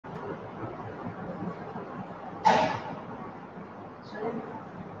Very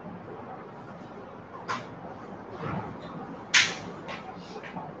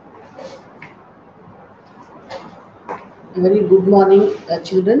good morning,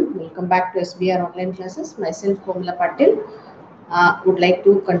 children. Welcome back to SBR online classes. Myself, Komala Patil, would like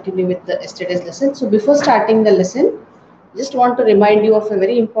to continue with the yesterday's lesson. So, before starting the lesson, just want to remind you of a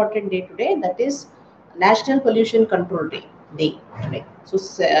very important day today. That is National Pollution Control Day today. So,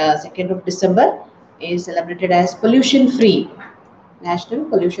 2nd of December is celebrated as Pollution Free National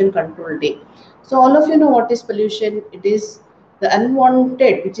Pollution Control Day. So all of you know what is pollution. It is the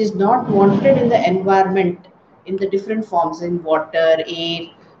unwanted, which is not wanted in the environment in the different forms in water, air.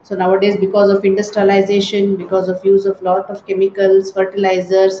 So nowadays, because of industrialization, because of use of lot of chemicals,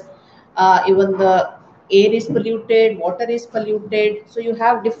 fertilizers, even the air is polluted, water is polluted. So you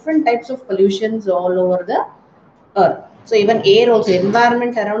have different types of pollutions all over the earth. So even air also,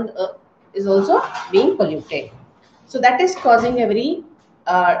 environment around earth is also being polluted. So that is causing a very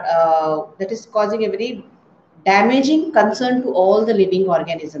damaging concern to all the living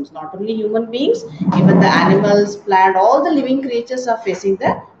organisms, not only human beings, even the animals, plant, all the living creatures are facing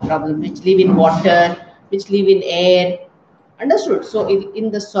the problem, which live in water, which live in air. Understood? So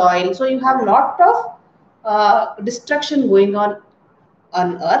in the soil, so you have lot of destruction going on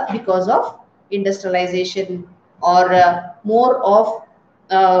earth because of industrialization, or more of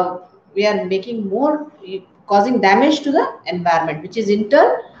we are making more, causing damage to the environment, which is in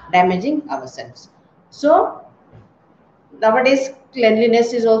turn damaging ourselves. So nowadays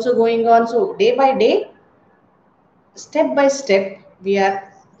cleanliness is also going on. So day by day, step by step, we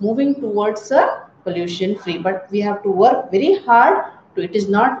are moving towards a pollution free, but we have to work very hard to it. Is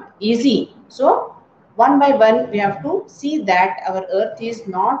not easy. So one by one we have to see that our earth is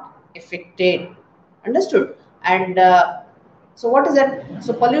not affected. Understood? And so what is that?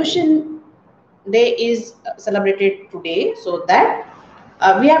 So pollution day is celebrated today, so that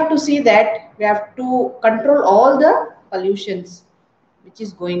we have to see that we have to control all the pollutions which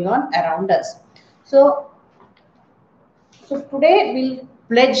is going on around us. So today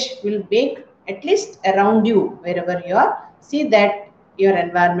we'll make at least around you, wherever you are, see that your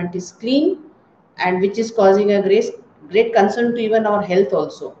environment is clean, and which is causing a great concern to even our health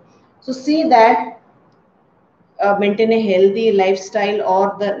also. So see that maintain a healthy lifestyle,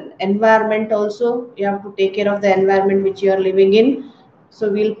 or the environment also. You have to take care of the environment which you are living in. So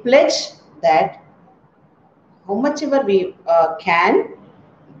we'll pledge that how much ever we can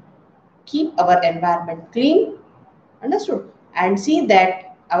keep our environment clean. Understood? And see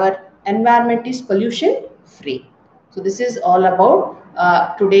that our environment is pollution free. So this is all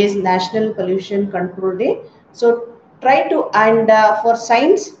about today's National Pollution Control Day. So try to, and for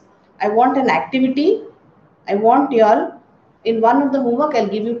science, I want an activity. I want you all, in one of the homework, I'll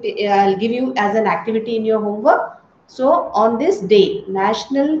give you as an activity in your homework. So on this day,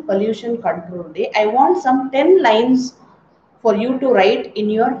 National Pollution Control Day, I want some 10 lines for you to write in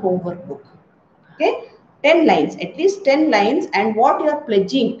your homework book. Okay, 10 lines, at least 10 lines, and what you are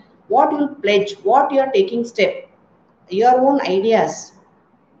pledging, what you will pledge, what you are taking step, your own ideas,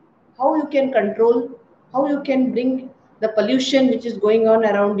 how you can control, how you can bring the pollution which is going on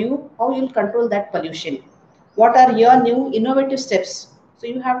around you, how you will control that pollution. What are your new innovative steps? So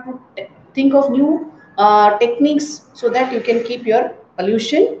you have to think of new techniques, so that you can keep your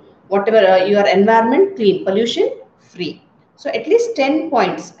pollution, whatever your environment clean, pollution free. So at least 10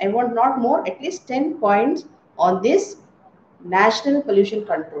 points. I want not more, at least 10 points on this National Pollution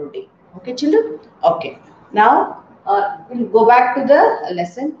Control Day. Okay, children? Okay. Now, we'll go back to the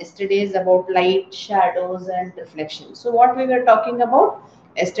lesson. Yesterday is about light, shadows, and reflection. So, what we were talking about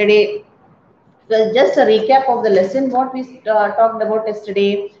yesterday, well, just a recap of the lesson. What we talked about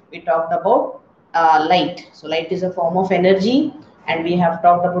yesterday, we talked about light. So, light is a form of energy, and we have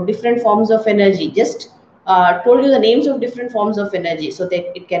talked about different forms of energy. Just told you the names of different forms of energy. So,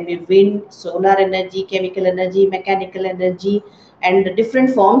 that it can be wind, solar energy, chemical energy, mechanical energy, and the different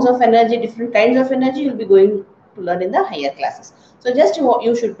forms of energy, different kinds of energy you'll be going to learn in the higher classes. So, just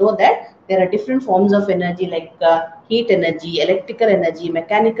you should know that there are different forms of energy, like heat energy, electrical energy,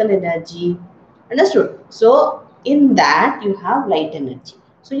 mechanical energy. Understood? So in that you have light energy.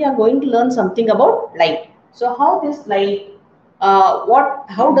 So you are going to learn something about light. So how this light,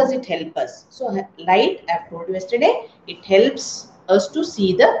 how does it help us? So light, I have told you yesterday, it helps us to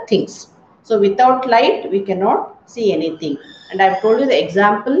see the things. So without light, we cannot see anything. And I have told you the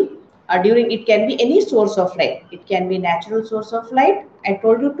example. During, it can be any source of light. It can be natural source of light. I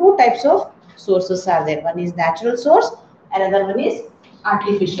told you two types of sources are there. One is natural source, another one is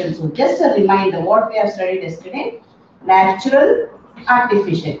artificial source. Just a reminder, what we have studied yesterday: natural,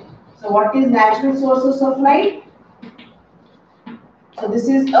 artificial. So what is natural sources of light? So this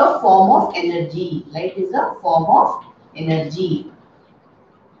is a form of energy. Light is a form of energy.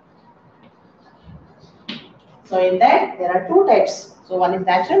 So in that there are two types. So one is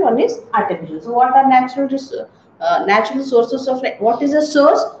natural, one is artificial. So what are natural sources of light? What is a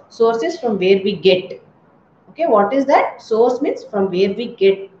source? Source is from where we get. Okay, what is that? Source means from where we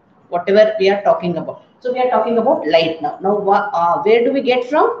get whatever we are talking about. So we are talking about light now. Now where do we get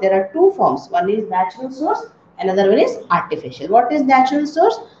from? There are two forms. One is natural source, another one is artificial. What is natural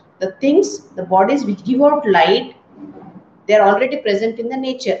source? The things, the bodies which give out light, they are already present in the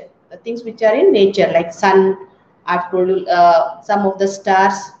nature. The things which are in nature, like sun, I've told you, some of the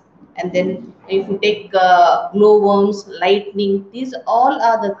stars, and then if you take glowworms, lightning, these all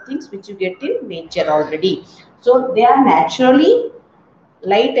are the things which you get in nature already. So they are naturally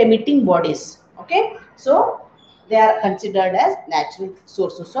light emitting bodies. Okay, so they are considered as natural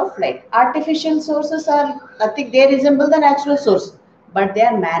sources of light. Artificial sources are nothing, they resemble the natural source, but they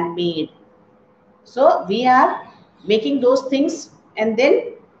are man made. So we are making those things and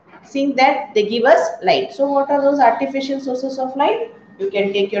then seeing that they give us light. So what are those artificial sources of light? You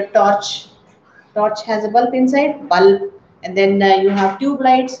can take your torch. Torch has a bulb inside, bulb, and then you have tube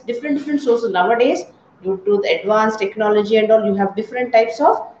lights, different sources. Nowadays, due to the advanced technology and all, you have different types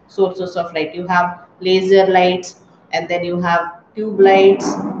of sources of light. You have laser lights, and then you have tube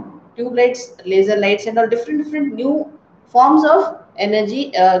lights, laser lights, and all different new forms of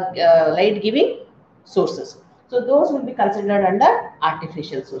energy, light giving sources. So those will be considered under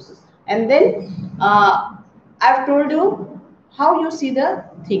artificial sources. And then I've told you how you see the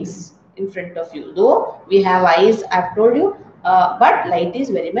things in front of you. Though we have eyes, I've told you, but light is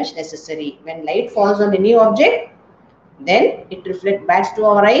very much necessary. When light falls on any object, then it reflects back to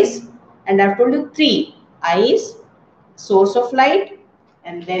our eyes. And I've told you three: eyes, source of light,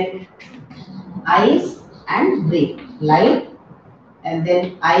 and then eyes and brain. Light, and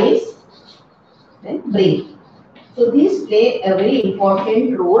then eyes, then brain. So these play a very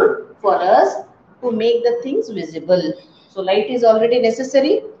important role for us to make the things visible. So light is already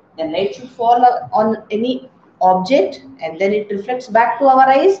necessary. Then light should fall on any object and then it reflects back to our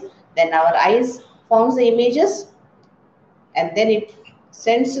eyes. Then our eyes forms the images and then it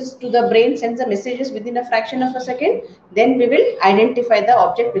sends it to the brain, sends the messages within a fraction of a second. Then we will identify the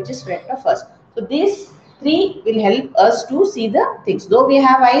object which is front of us. So these three will help us to see the things. Though we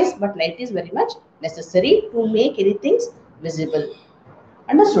have eyes, but light is very much necessary to make anything visible.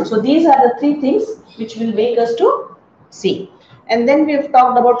 Understood? So these are the three things which will make us to see. And then we have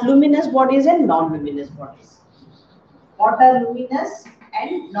talked about luminous bodies and non-luminous bodies. What are luminous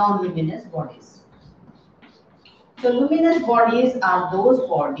and non-luminous bodies? So luminous bodies are those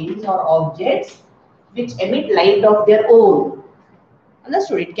bodies or objects which emit light of their own.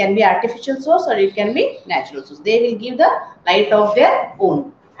 Understood? It can be artificial source or it can be natural source. They will give the light of their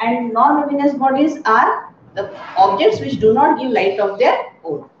own. And non-luminous bodies are the objects which do not give light of their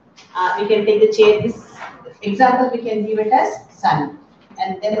own. We can take the chair. This example we can give it as sun,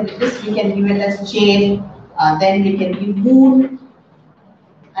 and then with this we can give it as chair. Then we can give moon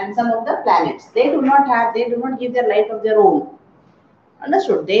and some of the planets. They do not give their light of their own.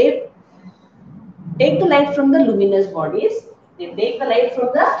 Understood? They take the light from the luminous bodies. They take the light from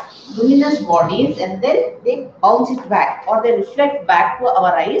the luminous bodies and then they bounce it back or they reflect back to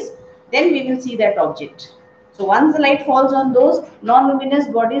our eyes. Then we will see that object. So once the light falls on those non-luminous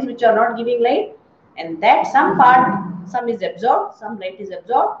bodies which are not giving light, and that some is absorbed, some light is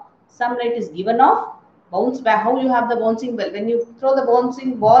absorbed, some light is given off, bounce back. How you have the bouncing ball? When you throw the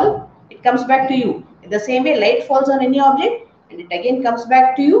bouncing ball, it comes back to you. In the same way, light falls on any object and it again comes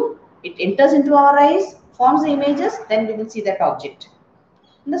back to you. It enters into our eyes, forms the images, then we will see that object.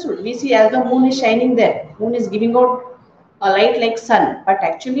 Understood? We see as the moon is shining there. Moon is giving out a light like sun, but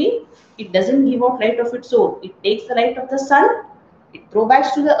actually it doesn't give out light of its own. It takes the light of the sun, it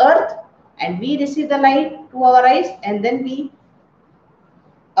throwbacks to the earth, and we receive the light to our eyes, and then we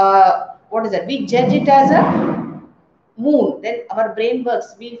what is that? We judge it as a moon. Then our brain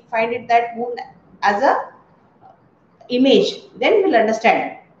works. We find it that moon as a image. Then we'll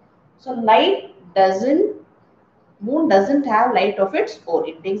understand. So moon doesn't have light of its own.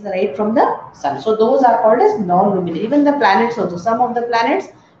 It takes the light from the sun. So those are called as non-luminous. Even the planets also. Some of the planets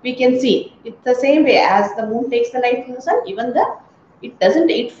we can see. It's the same way as the moon takes the light from the sun.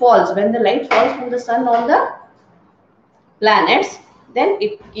 It falls. When the light falls from the sun on the planets, then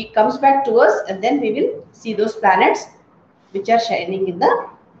it comes back to us and then we will see those planets which are shining in the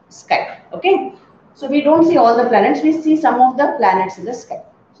sky. Okay. So we don't see all the planets. We see some of the planets in the sky.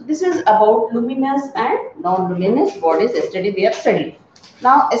 So this is about luminous and non-luminous bodies. Yesterday we have studied.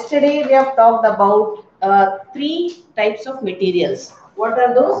 Now yesterday we have talked about three types of materials. What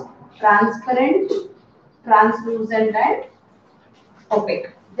are those? Transparent, translucent and opaque.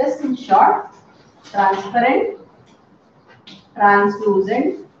 Just in short, transparent,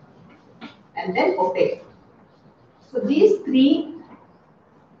 translucent and then opaque. So these three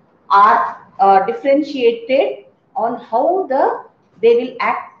are differentiated on how they will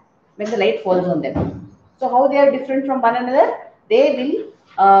act when the light falls on them. So how they are different from one another? They will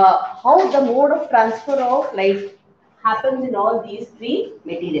how the mode of transfer of light happens in all these three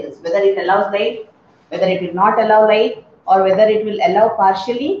materials. Whether it allows light, whether it will not allow light, or whether it will allow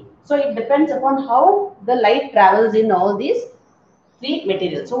partially. So it depends upon how the light travels in all these three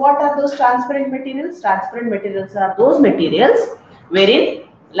materials. So what are those transparent materials? Transparent materials are those materials wherein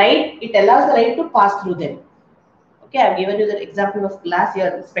light, it allows the light to pass through them. Okay, I've given you the example of glass,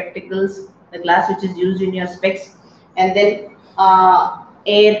 your spectacles, the glass which is used in your specs, and then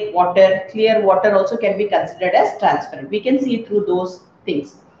air, water, clear water also can be considered as transparent. We can see through those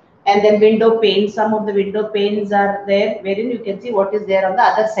things. And then window panes, some of the window panes are there wherein you can see what is there on the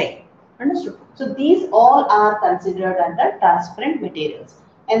other side. Understood? So these all are considered under transparent materials.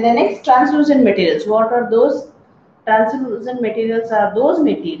 And the next, translucent materials. What are those? Translucent materials are those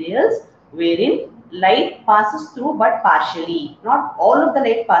materials wherein light passes through but partially. Not all of the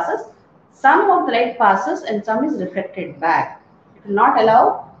light passes. Some of the light passes and some is reflected back. It will not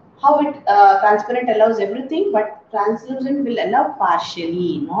allow how it transparent allows everything, but translucent will allow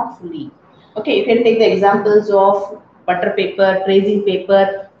partially, not fully. Okay, you can take the examples of butter paper, tracing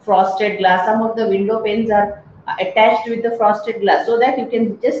paper, frosted glass. Some of the window panes are attached with the frosted glass so that you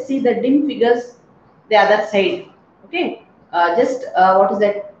can just see the dim figures the other side. Okay, just what is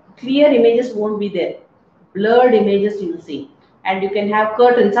that? Clear images won't be there. Blurred images you will see, and you can have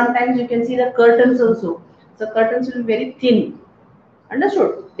curtains. Sometimes you can see the curtains also. So curtains will be very thin.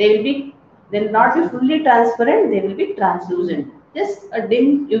 Understood? They will not be fully transparent, they will be translucent. Just a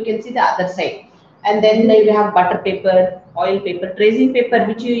dim, you can see the other side. And then you have butter paper, oil paper, tracing paper,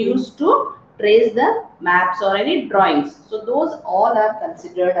 which you use to trace the maps or any drawings. So those all are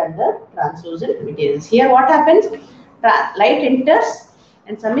considered under translucent materials. Here what happens? Light enters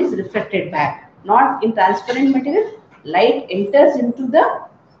and some is reflected back. Not in transparent material, light enters into the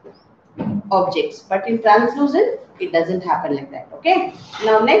objects, but in translucent it doesn't happen like that. Okay,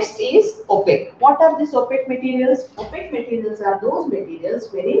 now next is opaque. What are these opaque materials? Opaque materials are those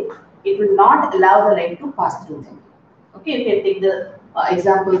materials wherein it will not allow the light to pass through them. Okay, you can take the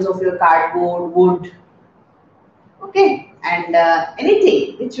examples of your cardboard, wood, okay, and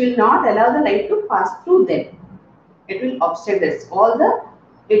anything which will not allow the light to pass through them. It will obstruct this. All the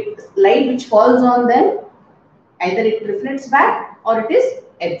light which falls on them, either it reflects back or it is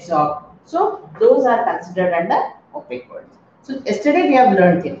absorbed. So those are considered under opaque words. So yesterday we have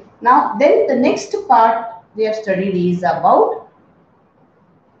learned it. Now then the next part we have studied is about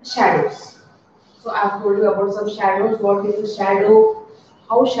shadows. So I have told you about some shadows, what is a shadow,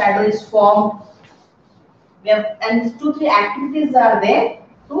 how shadow is formed. We have, and 2-3 activities are there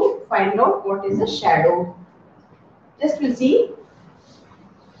to find out what is a shadow. Just we'll see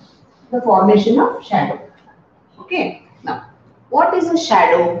the formation of shadow. Okay, now what is a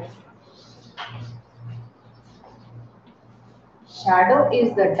shadow? Shadow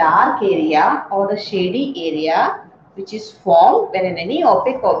is the dark area or the shady area which is formed when any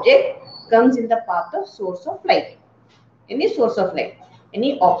opaque object comes in the path of source of light. Any source of light.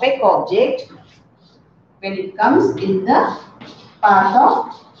 Any opaque object when it comes in the path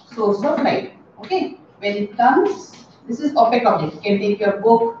of source of light. Okay, when it comes, this is opaque object. You can take your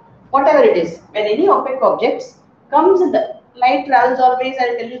book, whatever it is. When any opaque objects comes in the light travels always, I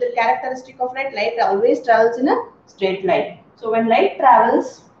will tell you the characteristic of light. Light always travels in a straight line. So when light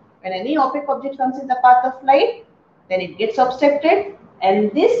travels, when any opaque object comes in the path of light, then it gets obstructed,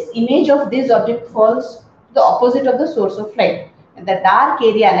 and this image of this object falls to the opposite of the source of light. And the dark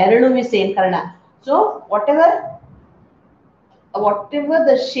area, Neradu we say in Kannada. So whatever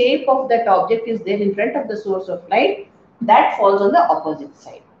the shape of that object is there in front of the source of light, that falls on the opposite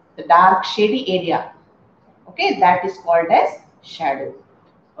side. The dark shady area. Okay, that is called as shadow.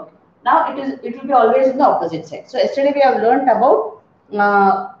 Okay. Now it will be always on the opposite side. So yesterday we have learnt about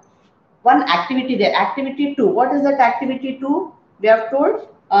one activity there. Activity 2. What is that activity 2? We have told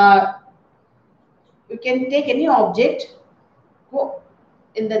you can take any object, go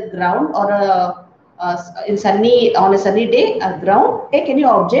in the ground or on a sunny day, a ground, take any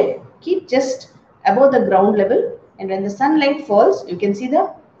object, keep just above the ground level, and when the sunlight falls, you can see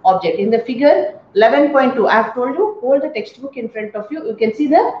the object. In the figure 11.2, I have told you, hold the textbook in front of you, you can see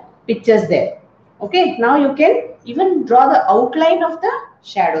the pictures there. Okay, now you can even draw the outline of the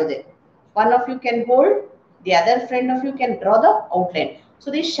shadow there. One of you can hold The other friend of you can draw the outline. So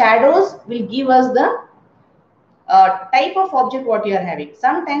these shadows will give us the type of object what you are having.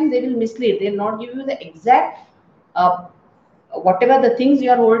 Sometimes they will mislead. They will not give you the exact whatever the things you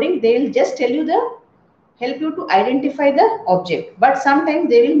are holding. They will just tell you the help you to identify the object. But sometimes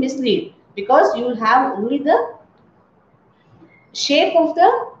they will mislead because you will have only the shape of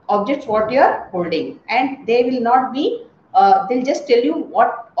the objects what you are holding, and they will not be they'll just tell you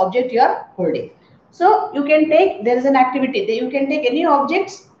what object you are holding. So you can take, there is an activity that you can take any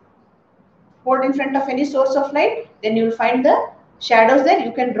objects, hold in front of any source of light, then you will find the shadows there.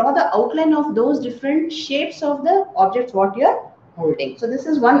 You can draw the outline of those different shapes of the objects what you are holding. So this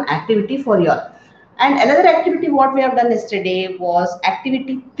is one activity for you. And another activity what we have done yesterday was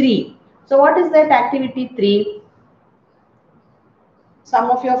activity 3. So what is that activity 3?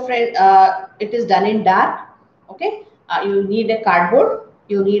 Some of your friends, it is done in dark. Okay, you need a cardboard,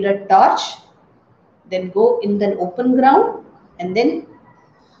 you need a torch, then go in the open ground, and then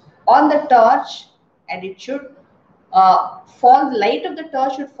on the torch, and it should fall, the light of the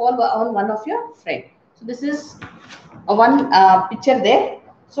torch should fall on one of your friend. So this is one picture there.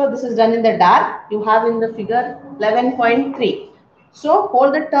 So this is done in the dark. You have in the figure 11.3. So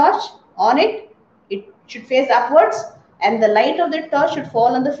hold the torch on it. It should face upwards, and the light of the torch should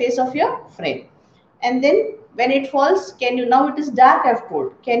fall on the face of your friend. And then when it falls, can you, now it is dark I've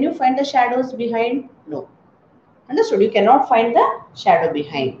told. Can you find the shadows behind? No. Understood? You cannot find the shadow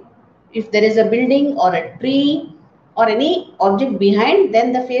behind. If there is a building or a tree or any object behind,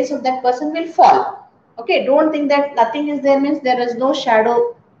 then the face of that person will fall. Okay, don't think that nothing is there means there is no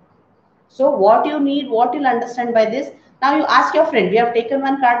shadow. So what you need, what you'll understand by this, now you ask your friend, we have taken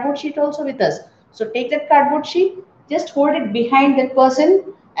one cardboard sheet also with us. So take that cardboard sheet, just hold it behind that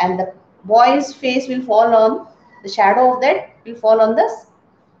person, and the boy's face will fall on, the shadow of that will fall on the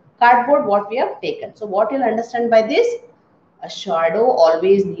cardboard what we have taken. So what you'll understand by this, a shadow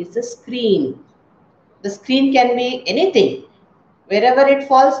always needs a screen. The screen can be anything. Wherever it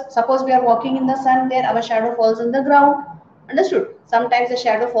falls, suppose we are walking in the sun, there our shadow falls on the ground. Understood? Sometimes the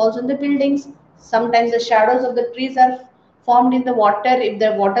shadow falls on the buildings. Sometimes the shadows of the trees are formed in the water if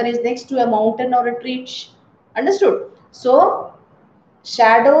the water is next to a mountain or a tree. Understood? So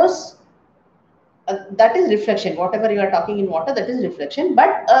shadows, that is reflection. Whatever you are talking in water, that is reflection.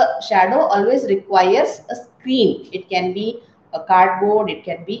 But a shadow always requires a screen. It can be a cardboard, it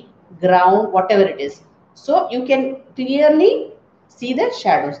can be ground, whatever it is. So you can clearly see the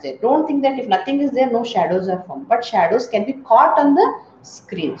shadows there. Don't think that if nothing is there, no shadows are formed. But shadows can be caught on the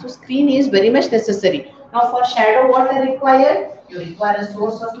screen. So screen is very much necessary. Now for shadow, what I require? You require a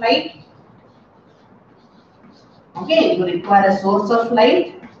source of light. Okay, you require a source of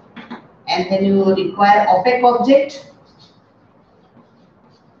light, and then you require opaque object,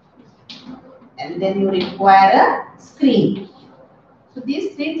 and then you require a screen. So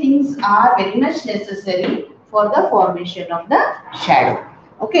these three things are very much necessary for the formation of the shadow.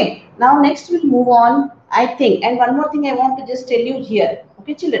 Okay, now next we'll move on, I think. And one more thing I want to just tell you here.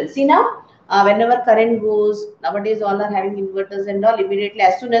 Okay, children, see now, whenever current goes, nowadays all are having inverters and all, immediately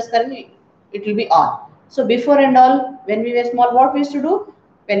as soon as current, it will be on. So before and all, when we were small, what we used to do?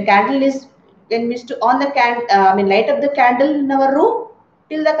 When candle is, when we used to on the light up the candle in our room,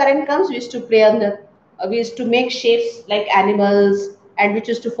 till the current comes, we used to play on the, we used to make shapes like animals, and which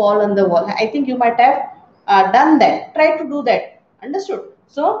used to fall on the wall. I think you might have done that. Try to do that. Understood?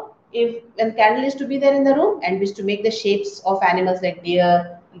 So if when candle is to be there in the room, and we used to make the shapes of animals like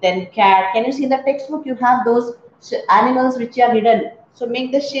deer, then cat. Can you see in the textbook? You have those animals which are hidden. So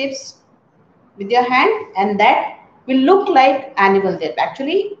make the shapes with your hand, and that will look like animal there.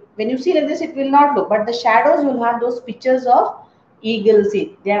 Actually, when you see like this, it will not look. But the shadows, you will have those pictures of eagle.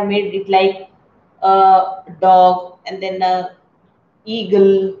 See, they have made it like a dog, and then a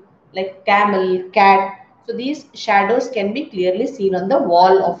eagle, like camel, cat. So these shadows can be clearly seen on the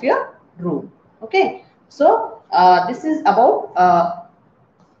wall of your room. Okay. So this is about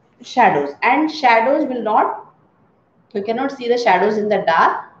shadows, and shadows will not, you cannot see the shadows in the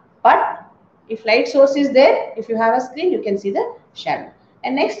dark, but if light source is there, if you have a screen, you can see the shadow.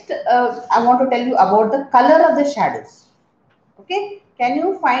 And next, I want to tell you about the color of the shadows. Okay, can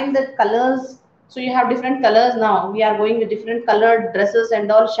you find the colors? So you have different colors now. We are going with different colored dresses and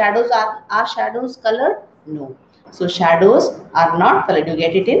all. Shadows are shadows colored? No. So shadows are not colored. You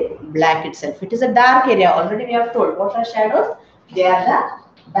get it in black itself. It is a dark area. Already we have told. What are shadows? They are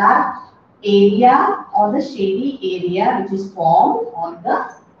the dark area or the shady area which is formed on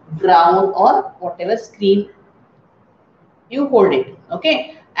the ground or whatever screen you hold it.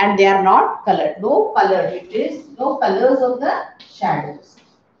 Okay, and they are not colored. No color. It is no colors of the shadows.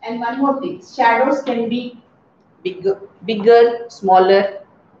 And one more thing, shadows can be bigger, smaller.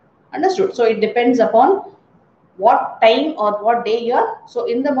 Understood? So it depends upon what time or what day you are. So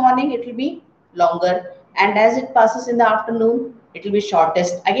in the morning it will be longer, and as it passes in the afternoon it will be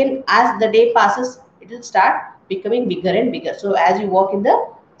shortest. Again, as the day passes it will start becoming bigger and bigger. So as you walk in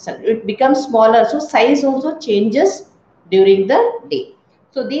the sun it becomes smaller, so size also changes during the day.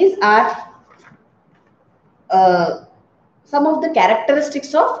 So these are uh, some of the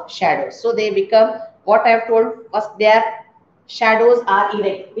characteristics of shadows. So they become, what I have told was, their shadows are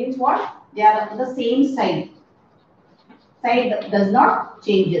erect, means what, they are the same side does not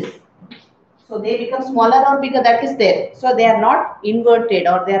changes. So they become smaller or bigger, that is there. So they are not inverted,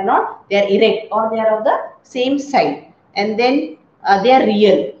 or they are not, they are erect, or they are of the same side. And then they are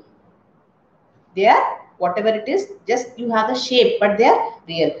real. They are, whatever it is, just you have the shape, but they are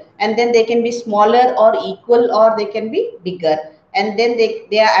real. And then they can be smaller or equal, or they can be bigger. And then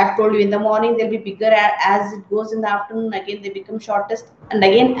they are, I've told you, in the morning they'll be bigger, as it goes in the afternoon again they become shortest, and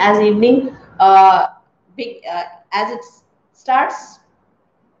again as evening big as it starts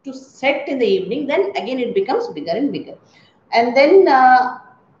to set in the evening, then again it becomes bigger and bigger. And then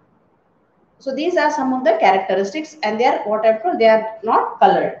so these are some of the characteristics, and they are, what I've told, they are not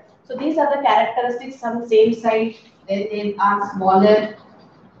colored. So these are the characteristics, some same side, then they are smaller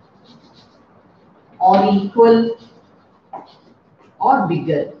or equal or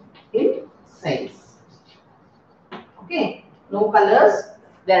bigger in size. Okay, no colors,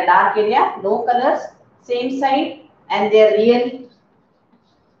 they are dark area, no colors, same side, and they are real.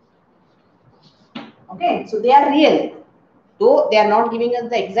 Okay, so they are real. Though they are not giving us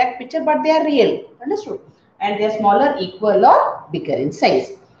the exact picture, but they are real. Understood? And they are smaller, equal, or bigger in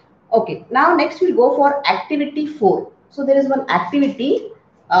size. Okay, now next we'll go for activity 4. So there is one activity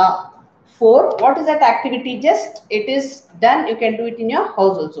uh, 4. What is that activity? Just it is done. You can do it in your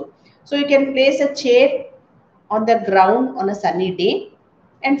house also. So you can place a chair on the ground on a sunny day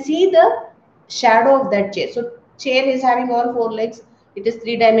and see the shadow of that chair. So chair is having all four legs. It is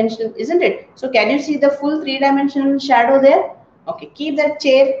three-dimensional, isn't it? So can you see the full three-dimensional shadow there? Okay, keep that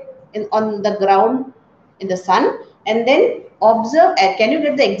chair on the ground in the sun, and then observe. Can you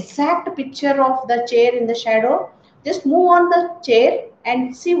get the exact picture of the chair in the shadow? Just move on the chair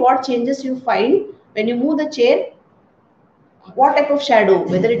and see what changes you find when you move the chair. What type of shadow,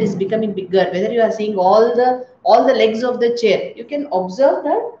 whether it is becoming bigger, whether you are seeing all the legs of the chair. You can observe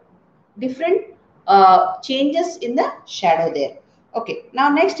the different changes in the shadow there. Okay, now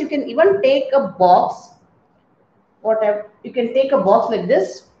next you can even take a box. You can take a box like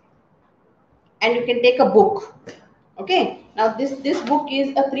this, and you can take a book. Okay, now this book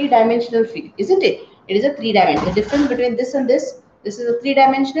is a three-dimensional figure, isn't it? It is a three-dimensional. The difference between this and this is a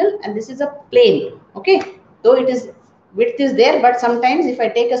three-dimensional, and this is a plane. Okay, though it is width is there, but sometimes if I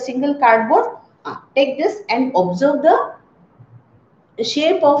take a single cardboard, take this and observe the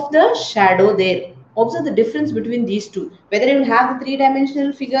shape of the shadow there. Observe the difference between these two. Whether you will have the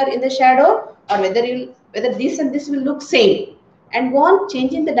three-dimensional figure in the shadow, or whether this and this will look same. And go on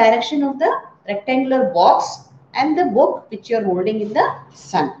changing the direction of the rectangular box and the book which you are holding in the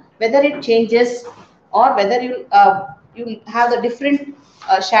sun. Whether it changes, or whether you have the different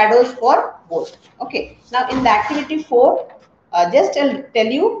shadows for both. Okay. Now in the activity 4, just I'll tell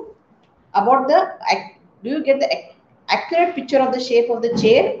you about do you get the accurate picture of the shape of the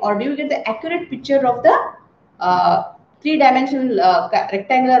chair, or do you get the accurate picture of the three-dimensional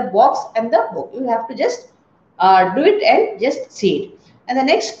rectangular box and the book? You have to just do it and just see it. And the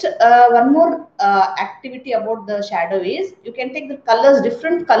next one more activity about the shadow is, you can take the colors,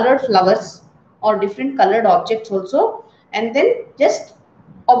 different colored flowers or different colored objects also, and then just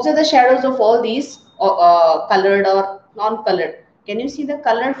observe the shadows of all these colored or non-colored. Can you see the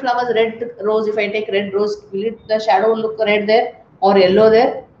colored flowers? Red rose, if I take red rose, will the shadow look red there or yellow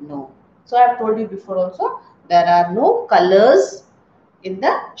there? No. So I have told you before also, there are no colors in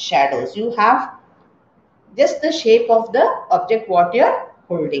the shadows. You have just the shape of the object what you are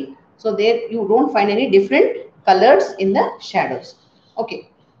holding. So there you don't find any different colors in the shadows. Okay.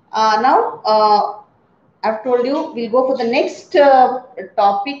 Now I've told you we'll go for the next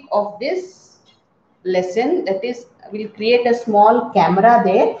topic of this lesson, that is, we'll create a small camera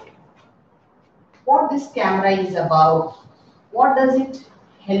there. What this camera is about, what does it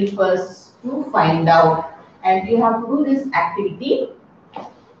help us to find out, and you have to do this activity,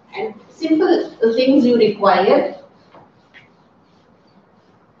 and simple things you require.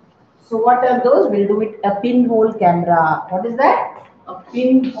 So what are those? We'll do it a pinhole camera. What is that? A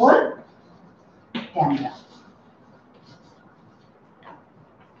pinhole camera.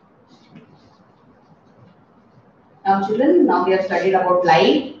 Now children, now we have studied about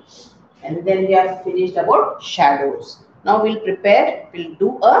light, And then we have finished about shadows. Now we'll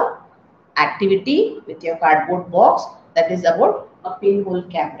do a activity with your cardboard box, that is about a pinhole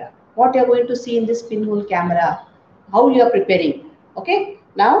camera. What you are going to see in this pinhole camera, how you are preparing. Okay,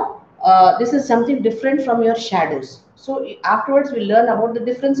 now this is something different from your shadows. So afterwards we'll learn about the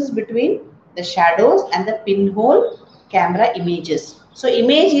differences between the shadows and the pinhole camera images. So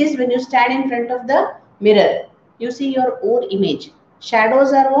image is when you stand in front of the mirror, you see your own image.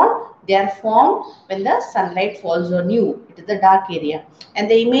 Shadows are what? They are formed when the sunlight falls on you. It is the dark area. And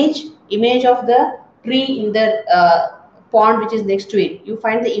the image of the tree in the pond which is next to it. You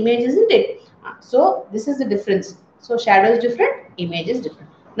find the image, isn't it? So this is the difference. So shadow is different, image is different.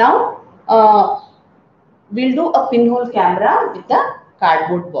 Now we'll do a pinhole camera with the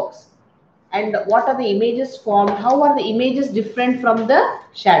cardboard box. And what are the images formed? How are the images different from the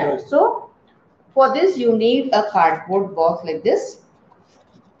shadows? So for this you need a cardboard box like this,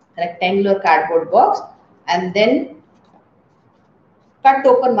 rectangular cardboard box, and then cut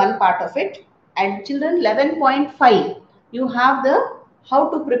open one part of it. And children, 11.5, you have the how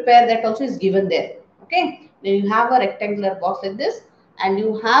to prepare, that also is given there. Okay, then you have a rectangular box like this, and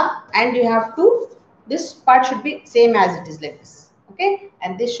you have to, this part should be same as it is like this. Okay,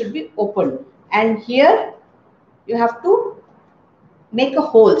 and this should be opened, and here you have to make a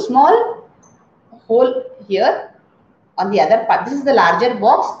hole, small hole here on the other part. This is the larger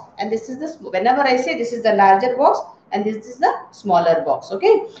box, and this is the, whenever I say this is the larger box and this is the smaller box.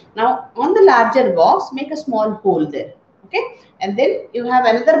 Okay, now on the larger box make a small hole there. Okay, and then you have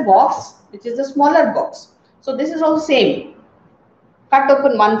another box which is the smaller box. So this is also same, cut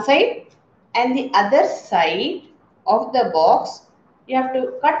open one side, and the other side of the box you have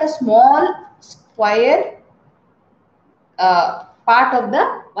to cut a small square part of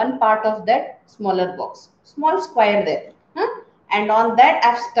the one part of that smaller box, small square there. And on that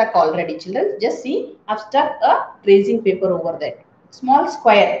I've stuck already, children. Just see, I've stuck a tracing paper over that small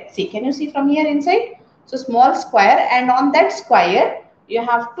square. See, can you see from here inside? So small square, and on that square you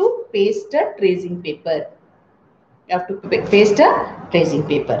have to paste a tracing paper. You have to paste a tracing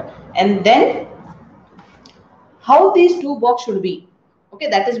paper, and then how these two box should be. Okay,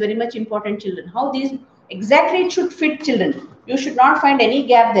 that is very much important, children. How these exactly it should fit, children. You should not find any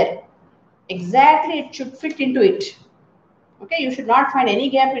gap there. Exactly it should fit into it. Okay, you should not find any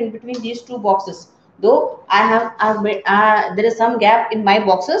gap in between these two boxes. Though I've made, there is some gap in my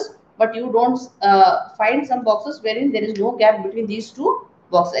boxes, but you don't find some boxes wherein there is no gap between these two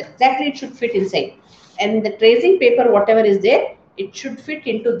boxes. Exactly it should fit inside, and the tracing paper whatever is there, it should fit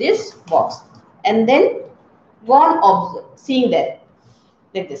into this box. And then go on observe, seeing there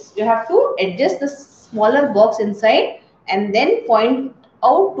like this. You have to adjust the smaller box inside and then point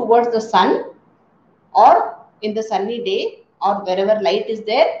out towards the sun, or in the sunny day, or wherever light is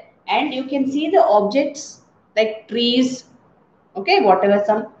there, and you can see the objects like trees. Okay, whatever,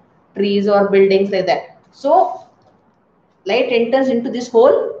 some trees or buildings like that. So light enters into this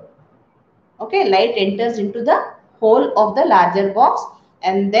hole. Okay, light enters into the hole of the larger box,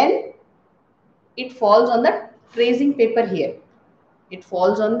 and then it falls on the tracing paper here. It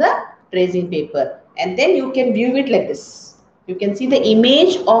falls on the tracing paper, and then you can view it like this. You can see the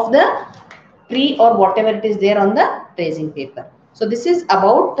image of the tree or whatever it is there on the tracing paper. So this is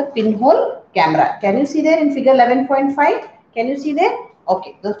about the pinhole camera. Can you see there in figure 11.5? Can you see there?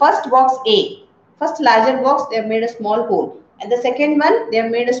 Okay, the first box A, first larger box, they have made a small hole, and the second one they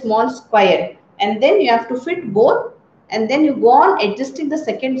have made a small square, and then you have to fit both, and then you go on adjusting the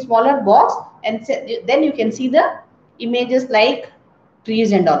second smaller box, and then you can see the images like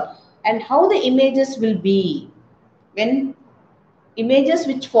trees and all. And how the images will be when images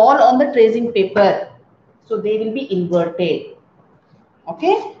which fall on the tracing paper, so they will be inverted.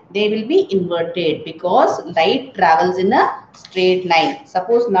 Okay, they will be inverted because light travels in a straight line.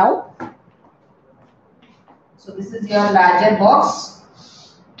 Suppose now, so this is your larger box.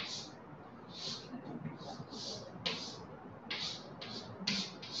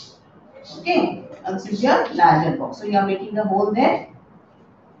 Okay, and this is your larger box. So you are making a hole there,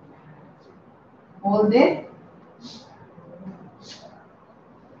 hole there.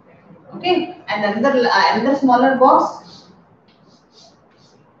 Okay, and another smaller box.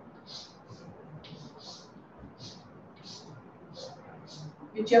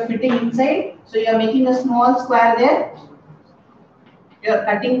 Which you are fitting inside. So you are making a small square there. You are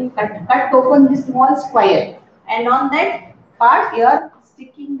cut open this small square, and on that part you are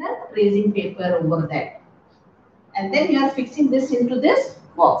sticking the tracing paper over that, and then you are fixing this into this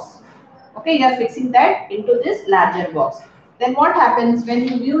box. Okay, you are fixing that into this larger box. Then what happens when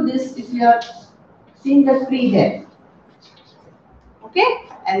you view this? If you are seeing the tree there, okay,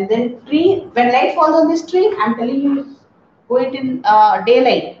 and then tree, when light falls on this tree, I'm telling you, go it in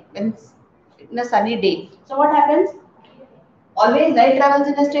daylight, when it's in a sunny day. So what happens? Always light travels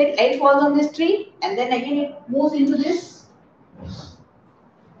in a straight, light falls on this tree, and then again it moves into this,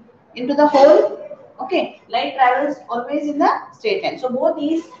 into the hole. Okay, light travels always in the straight line. So both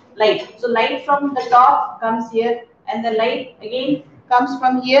these light. So light from the top comes here, and the light again comes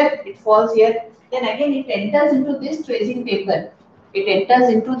from here. It falls here. Then again it enters into this tracing paper. It enters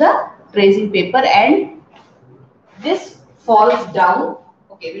into the tracing paper, and this falls down.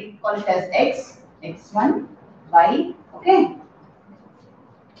 Okay, we call it as X, X1, Y. Okay,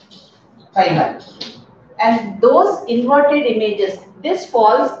 Y1. And those inverted images, this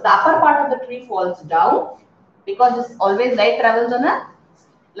falls, the upper part of the tree falls down, because this always light travels in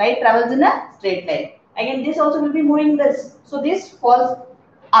a straight line. Again, this also will be moving this, so this falls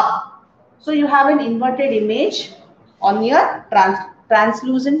up. So you have an inverted image on your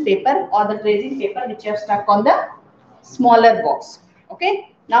translucent paper or the tracing paper which you have stuck on the smaller box.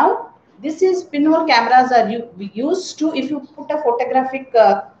 Okay, now this is pinhole cameras are used to, if you put a photographic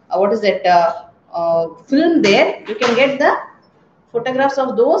what is that film there, you can get the photographs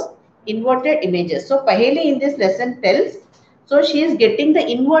of those inverted images. So Paheli in this lesson tells, so she is getting the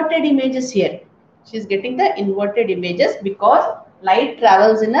inverted images here. She is getting the inverted images because light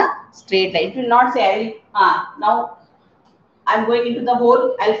travels in a straight line. It will not say, I will, now I'm going into the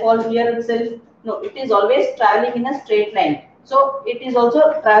hole, I'll fall here itself. No, it is always traveling in a straight line. So it is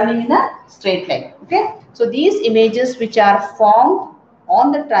also traveling in a straight line. Okay. So these images which are formed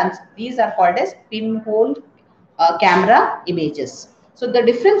on the these are called as pinhole camera images. So the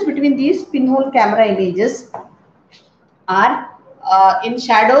difference between these pinhole camera images are in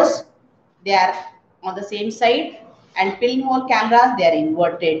shadows, they are on the same side, and pinhole cameras, they are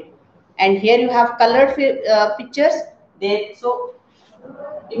inverted. And here you have colored pictures. They, so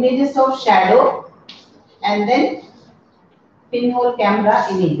images of shadow and then pinhole camera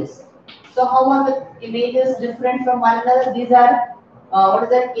images. So how are the images different from one another? These are what is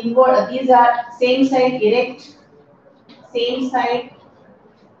that, invert? These are same side erect, same side.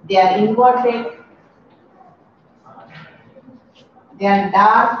 They are inverted. They are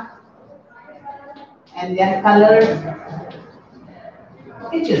dark and they are colored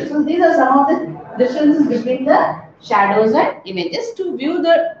pictures. So these are some of the differences between the shadows and images. To view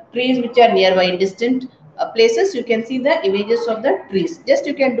the trees which are nearby in distant places, you can see the images of the trees. Just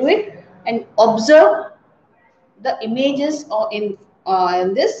you can do it and observe the images in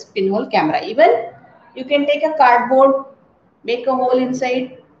this pinhole camera. Even you can take a cardboard, make a hole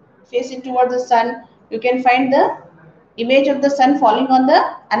inside, face it towards the sun. You can find the image of the sun falling on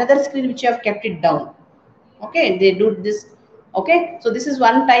the another screen which you have kept it down. Okay, they do this. Okay, so this is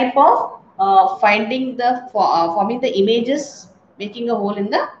one type of finding the forming the images, making a hole in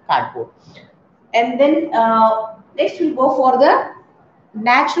the cardboard. And then next we'll go for the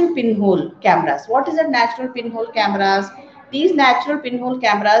natural pinhole cameras. What is a natural pinhole cameras? These natural pinhole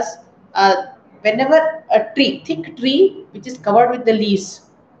cameras, whenever a tree, thick tree which is covered with the leaves,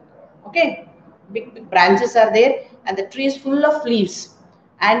 okay, big branches are there, and the tree is full of leaves,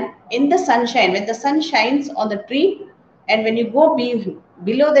 and in the sunshine, when the sun shines on the tree, and when you go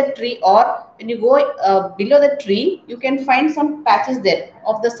below the tree, or when you go below the tree, you can find some patches there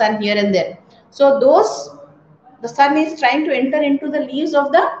of the sun here and there. So those, the sun is trying to enter into the leaves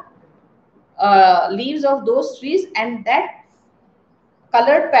of those trees, and that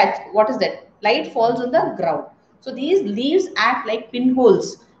colored patch, what is that, light falls on the ground. So these leaves act like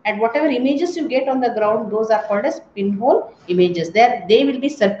pinholes, and whatever images you get on the ground, those are called as pinhole images. There they will be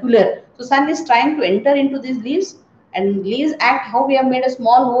circular. So sun is trying to enter into these leaves, and leaves act, how we have made a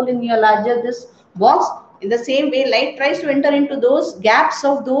small hole in your larger this box, in the same way light tries to enter into those gaps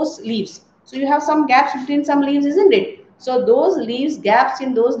of those leaves. So you have some gaps between some leaves, isn't it? So those leaves, gaps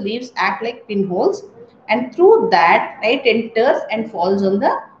in those leaves act like pinholes, and through that light enters and falls on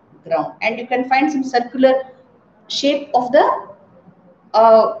the ground, and you can find some circular shape of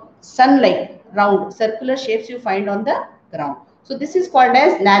the sunlight, round circular shapes you find on the ground. So this is called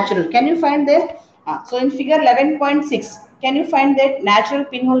as natural. Can you find there? So in figure 11.6, can you find that natural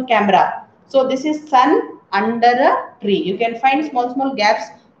pinhole camera? So this is sun under a tree. You can find small gaps,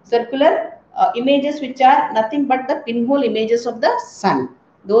 circular images which are nothing but the pinhole images of the sun.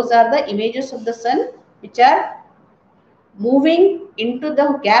 Those are the images of the sun which are moving into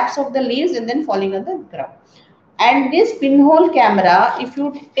the gaps of the leaves and then falling on the ground. And this pinhole camera, if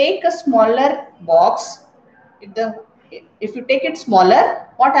you take a smaller box, if you take it smaller,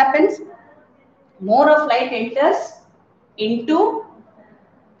 what happens? More of light enters into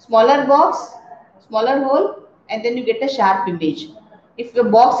smaller box, smaller hole, and then you get a sharp image. If the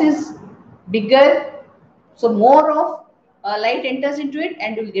box is bigger, so more of light enters into it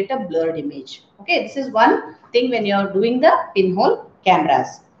and you will get a blurred image. Okay, this is one thing when you are doing the pinhole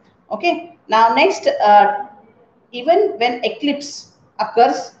cameras. Okay, now next, even when eclipse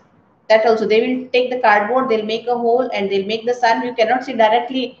occurs, that also they will take the cardboard, they'll make a hole and they'll make the sun. You cannot see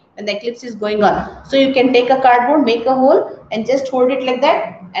directly when the eclipse is going on. So you can take a cardboard, make a hole and just hold it like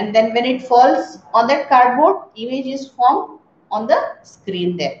that, and then when it falls on that cardboard, image is formed on the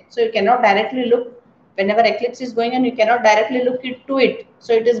screen there. So you cannot directly look whenever eclipse is going on, you cannot directly look to it.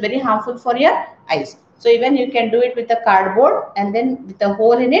 So it is very harmful for your eyes. So even you can do it with a cardboard and then with a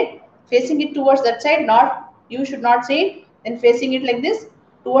hole in it, facing it towards that side, not, you should not say it, then facing it like this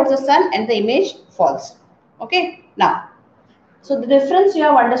towards the sun and the image falls. Okay, now, so the difference you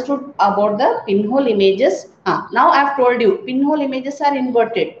have understood about the pinhole images. Now I have told you pinhole images are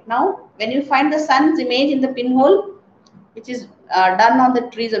inverted. Now when you find the sun's image in the pinhole, which is done on the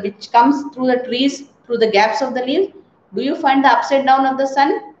trees, or which comes through the trees, through the gaps of the leaves, do you find the upside down of the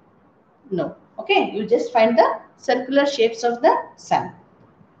sun? No. Okay, you just find the circular shapes of the sun.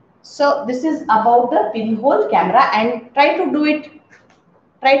 So this is about the pinhole camera, and try to do it,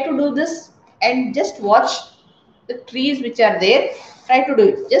 try to do this and just watch the trees which are there. Try to do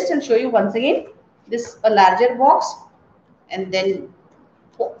it. Just I'll show you once again. This a larger box, and then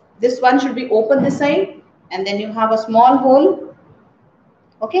this one should be open this side, and then you have a small hole.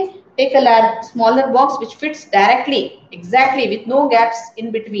 Okay, take a large, smaller box which fits directly, exactly, with no gaps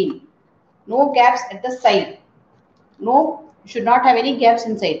in between, no gaps at the side, no, should not have any gaps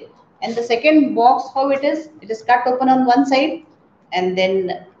inside. And the second box, how it is cut open on one side, and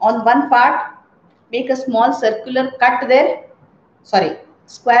then on one part make a small circular cut there, sorry,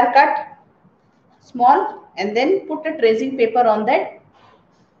 square cut, small, and then put a tracing paper on that,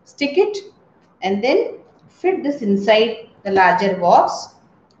 stick it, and then fit this inside the larger box,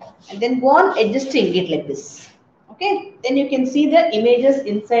 and then go on adjusting it like this. Okay, then you can see the images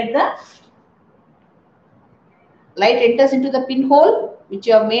inside. The light enters into the pinhole which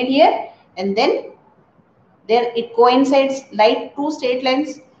you have made here, and then there it coincides, light, two straight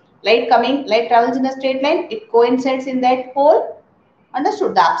lines, light coming, light travels in a straight line, it coincides in that hole.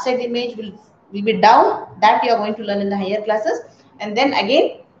 Understood? The upside image will be down, that you are going to learn in the higher classes. And then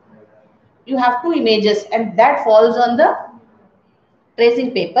again you have two images and that falls on the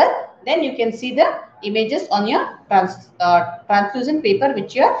tracing paper. Then you can see the images on your translucent paper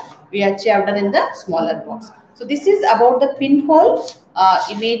which we have done in the smaller box. So this is about the pinhole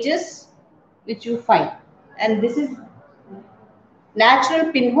images which you find, and this is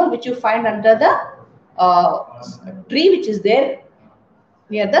natural pinhole which you find under the tree which is there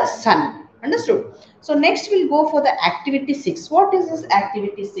near the sun. Understood? So next we'll go for the activity 6. What is this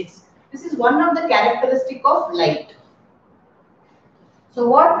activity 6? This is one of the characteristic of light. So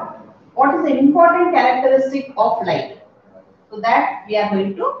what is the important characteristic of light? So that we are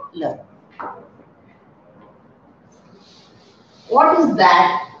going to learn. What is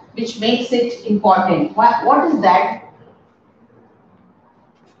that which makes it important? What is that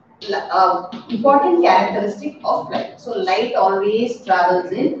important characteristic of light? So light always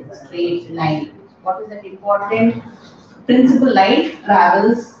travels in straight line. What is that important principle? Light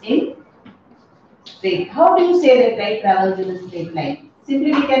travels in straight. How do you say that light travels in a straight line?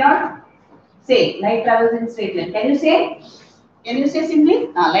 Simply we cannot say light travels in straight line. Can you say? Can you say simply?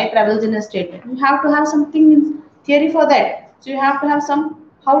 Light travels in a straight line. You have to have something in theory for that. So you have to have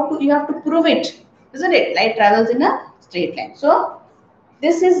some, you have to prove it, isn't it? Light travels in a straight line. So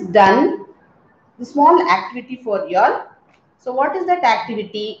this is done, the small activity for you all. So what is that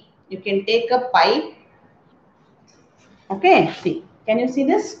activity? You can take a pipe. Okay, see, can you see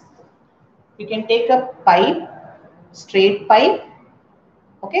this? You can take a pipe, straight pipe,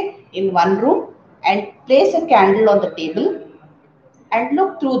 okay, in one room, and place a candle on the table and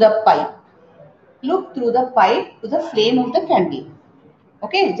look through the pipe. Look through the pipe to the flame of the candle.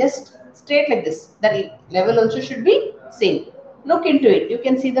 Okay, just straight like this. The level also should be same. Look into it. You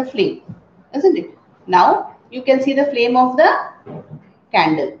can see the flame, isn't it? Now you can see the flame of the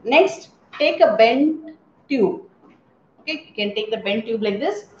candle. Next, take a bent tube. Okay, you can take the bent tube like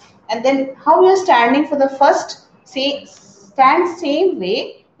this, and then how you are standing for the first, say, stand same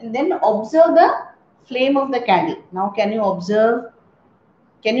way, and then observe the flame of the candle. Now, can you observe?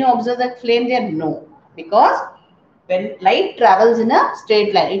 Can you observe the flame there? No, because when light travels in a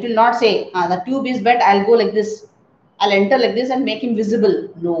straight line, it will not say, the tube is bent, I'll go like this, I'll enter like this and make him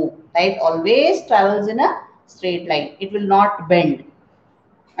visible. No, light always travels in a straight line. It will not bend.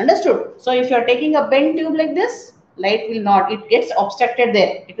 Understood? So if you are taking a bent tube like this, light will not, it gets obstructed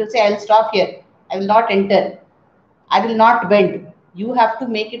there. It will say, I'll stop here. I will not enter. I will not bend. You have to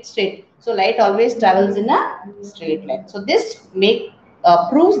make it straight. So light always travels in a straight line. So this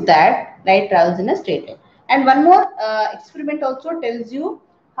proves that light travels in a straight line. And one more experiment also tells you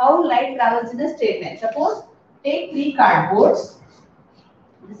how light travels in a straight line. Suppose take three cardboards.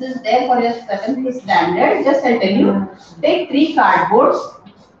 This is there for your 7th standard. Just I tell you, take three cardboards,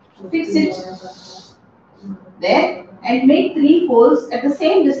 fix it there, and make three holes at the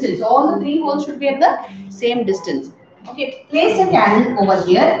same distance. All the three holes should be at the same distance. Okay, place a candle over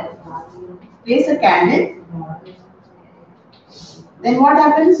here. Place a candle. Then what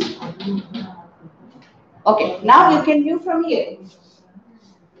happens? Okay, now you can view from here.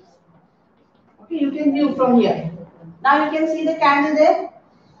 Okay, you can view from here. Now you can see the candle there.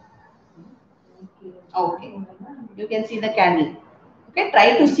 Okay, you can see the candle. Okay,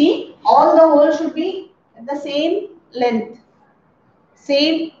 try to see all the holes should be at the same length,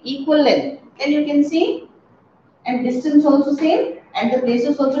 same equal length. Then you can see, and distance also same, and the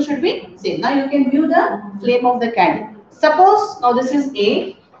places also should be same. Now you can view the flame of the candle. Suppose now this is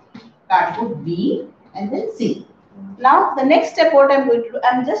A, cardboard B, and then C. Now the next step what I'm going to do,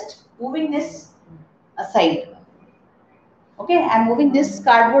 I'm just moving this aside. Okay, I'm moving this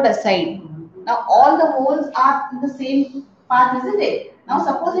cardboard aside. Now all the holes are in the same path, isn't it? Now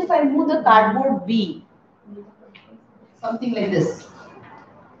suppose if I move the cardboard B, something like this.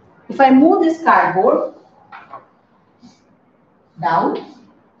 If I move this cardboard down,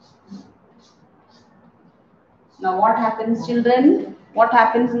 now what happens, children? What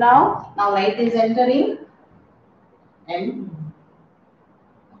happens now? Now light is entering and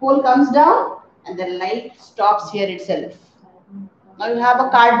hole comes down and the light stops here itself. Now you have a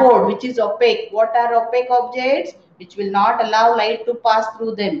cardboard which is opaque. What are opaque objects? Which will not allow light to pass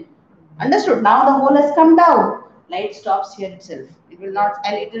through them. Understood? Now the hole has come down. Light stops here itself. It will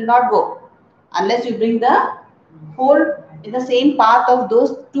not go unless you bring the hole in the same path of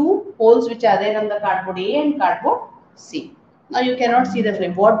those two holes which are there on the cardboard A and cardboard C. Now you cannot see the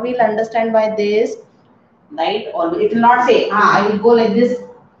flame. What we'll understand by this? Light always, it will not say, I will go like this.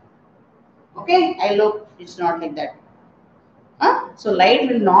 Okay, I look, it's not like that. So light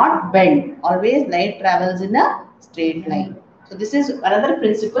will not bend. Always light travels in a straight line. So this is another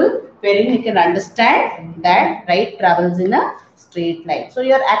principle wherein you can understand that light travels in a straight line. So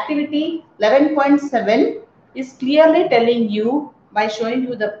your activity 11.7 is clearly telling you by showing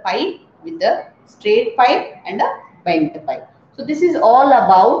you the pipe with the straight pipe and a bent pipe. So this is all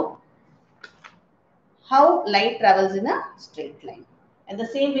about how light travels in a straight line. And the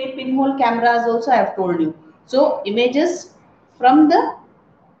same way pinhole cameras also I have told you. So images from the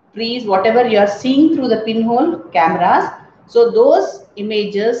trees, whatever you are seeing through the pinhole cameras, so those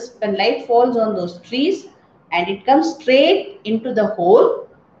images, when light falls on those trees and it comes straight into the hole,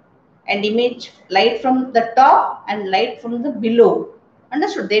 and image light from the top and light from the below.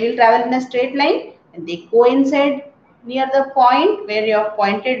 Understood? They will travel in a straight line and they coincide near the point where you have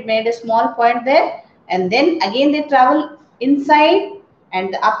pointed, made a small point there, and then again they travel inside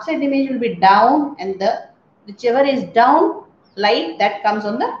and the upside image will be down and the whichever is down light that comes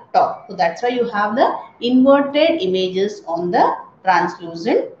on the top. So that's why you have the inverted images on the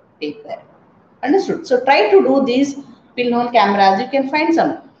translucent paper. Understood? So try to do these pinhole cameras. You can find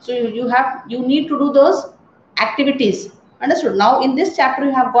some. So you need to do those activities. Understood? Now in this chapter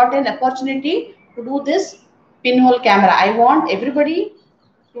you have got an opportunity to do this pinhole camera. I want everybody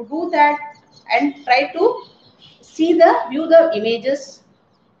to do that and try to view the images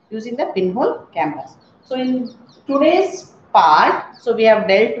using the pinhole cameras. So in today's part, so we have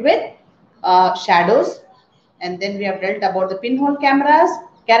dealt with shadows, and then we have dealt about the pinhole cameras,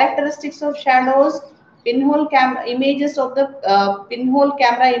 characteristics of shadows, pinhole camera images of the pinhole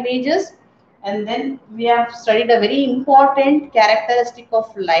camera images, and then we have studied a very important characteristic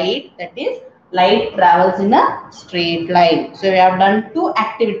of light, that is light travels in a straight line. So we have done two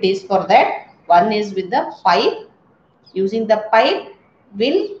activities for that. One is with the pipe. Using the pipe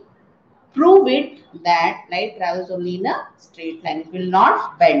will prove it that light travels only in a straight line. It will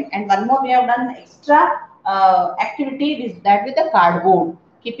not bend. And one more, we have done extra activity is that with the cardboard.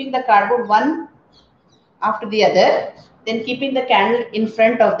 Keeping the cardboard one after the other, then keeping the candle in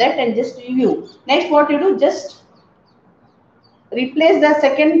front of that and just view. Next what you do, just replace the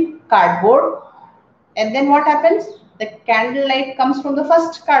second cardboard, and then what happens? The candle light comes from the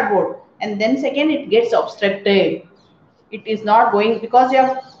first cardboard and then second it gets obstructed. It is not going because you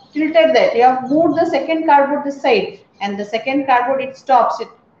have tilted that. You have moved the second cardboard this side and the second cardboard it stops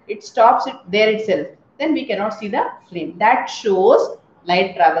it there itself. Then we cannot see the flame. That shows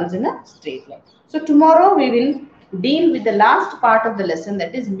light travels in a straight line. So tomorrow we will deal with the last part of the lesson,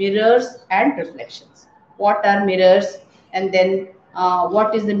 that is mirrors and reflections. What are mirrors, and then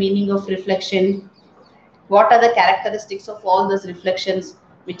what is the meaning of reflection, what are the characteristics of all those reflections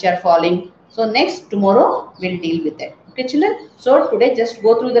which are falling. So next tomorrow we'll deal with it. Okay, children. So today just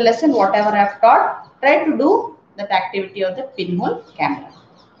go through the lesson, whatever I have taught. Try to do that activity of the pinhole camera.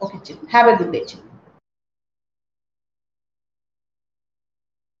 Okay, children. Have a good day, children.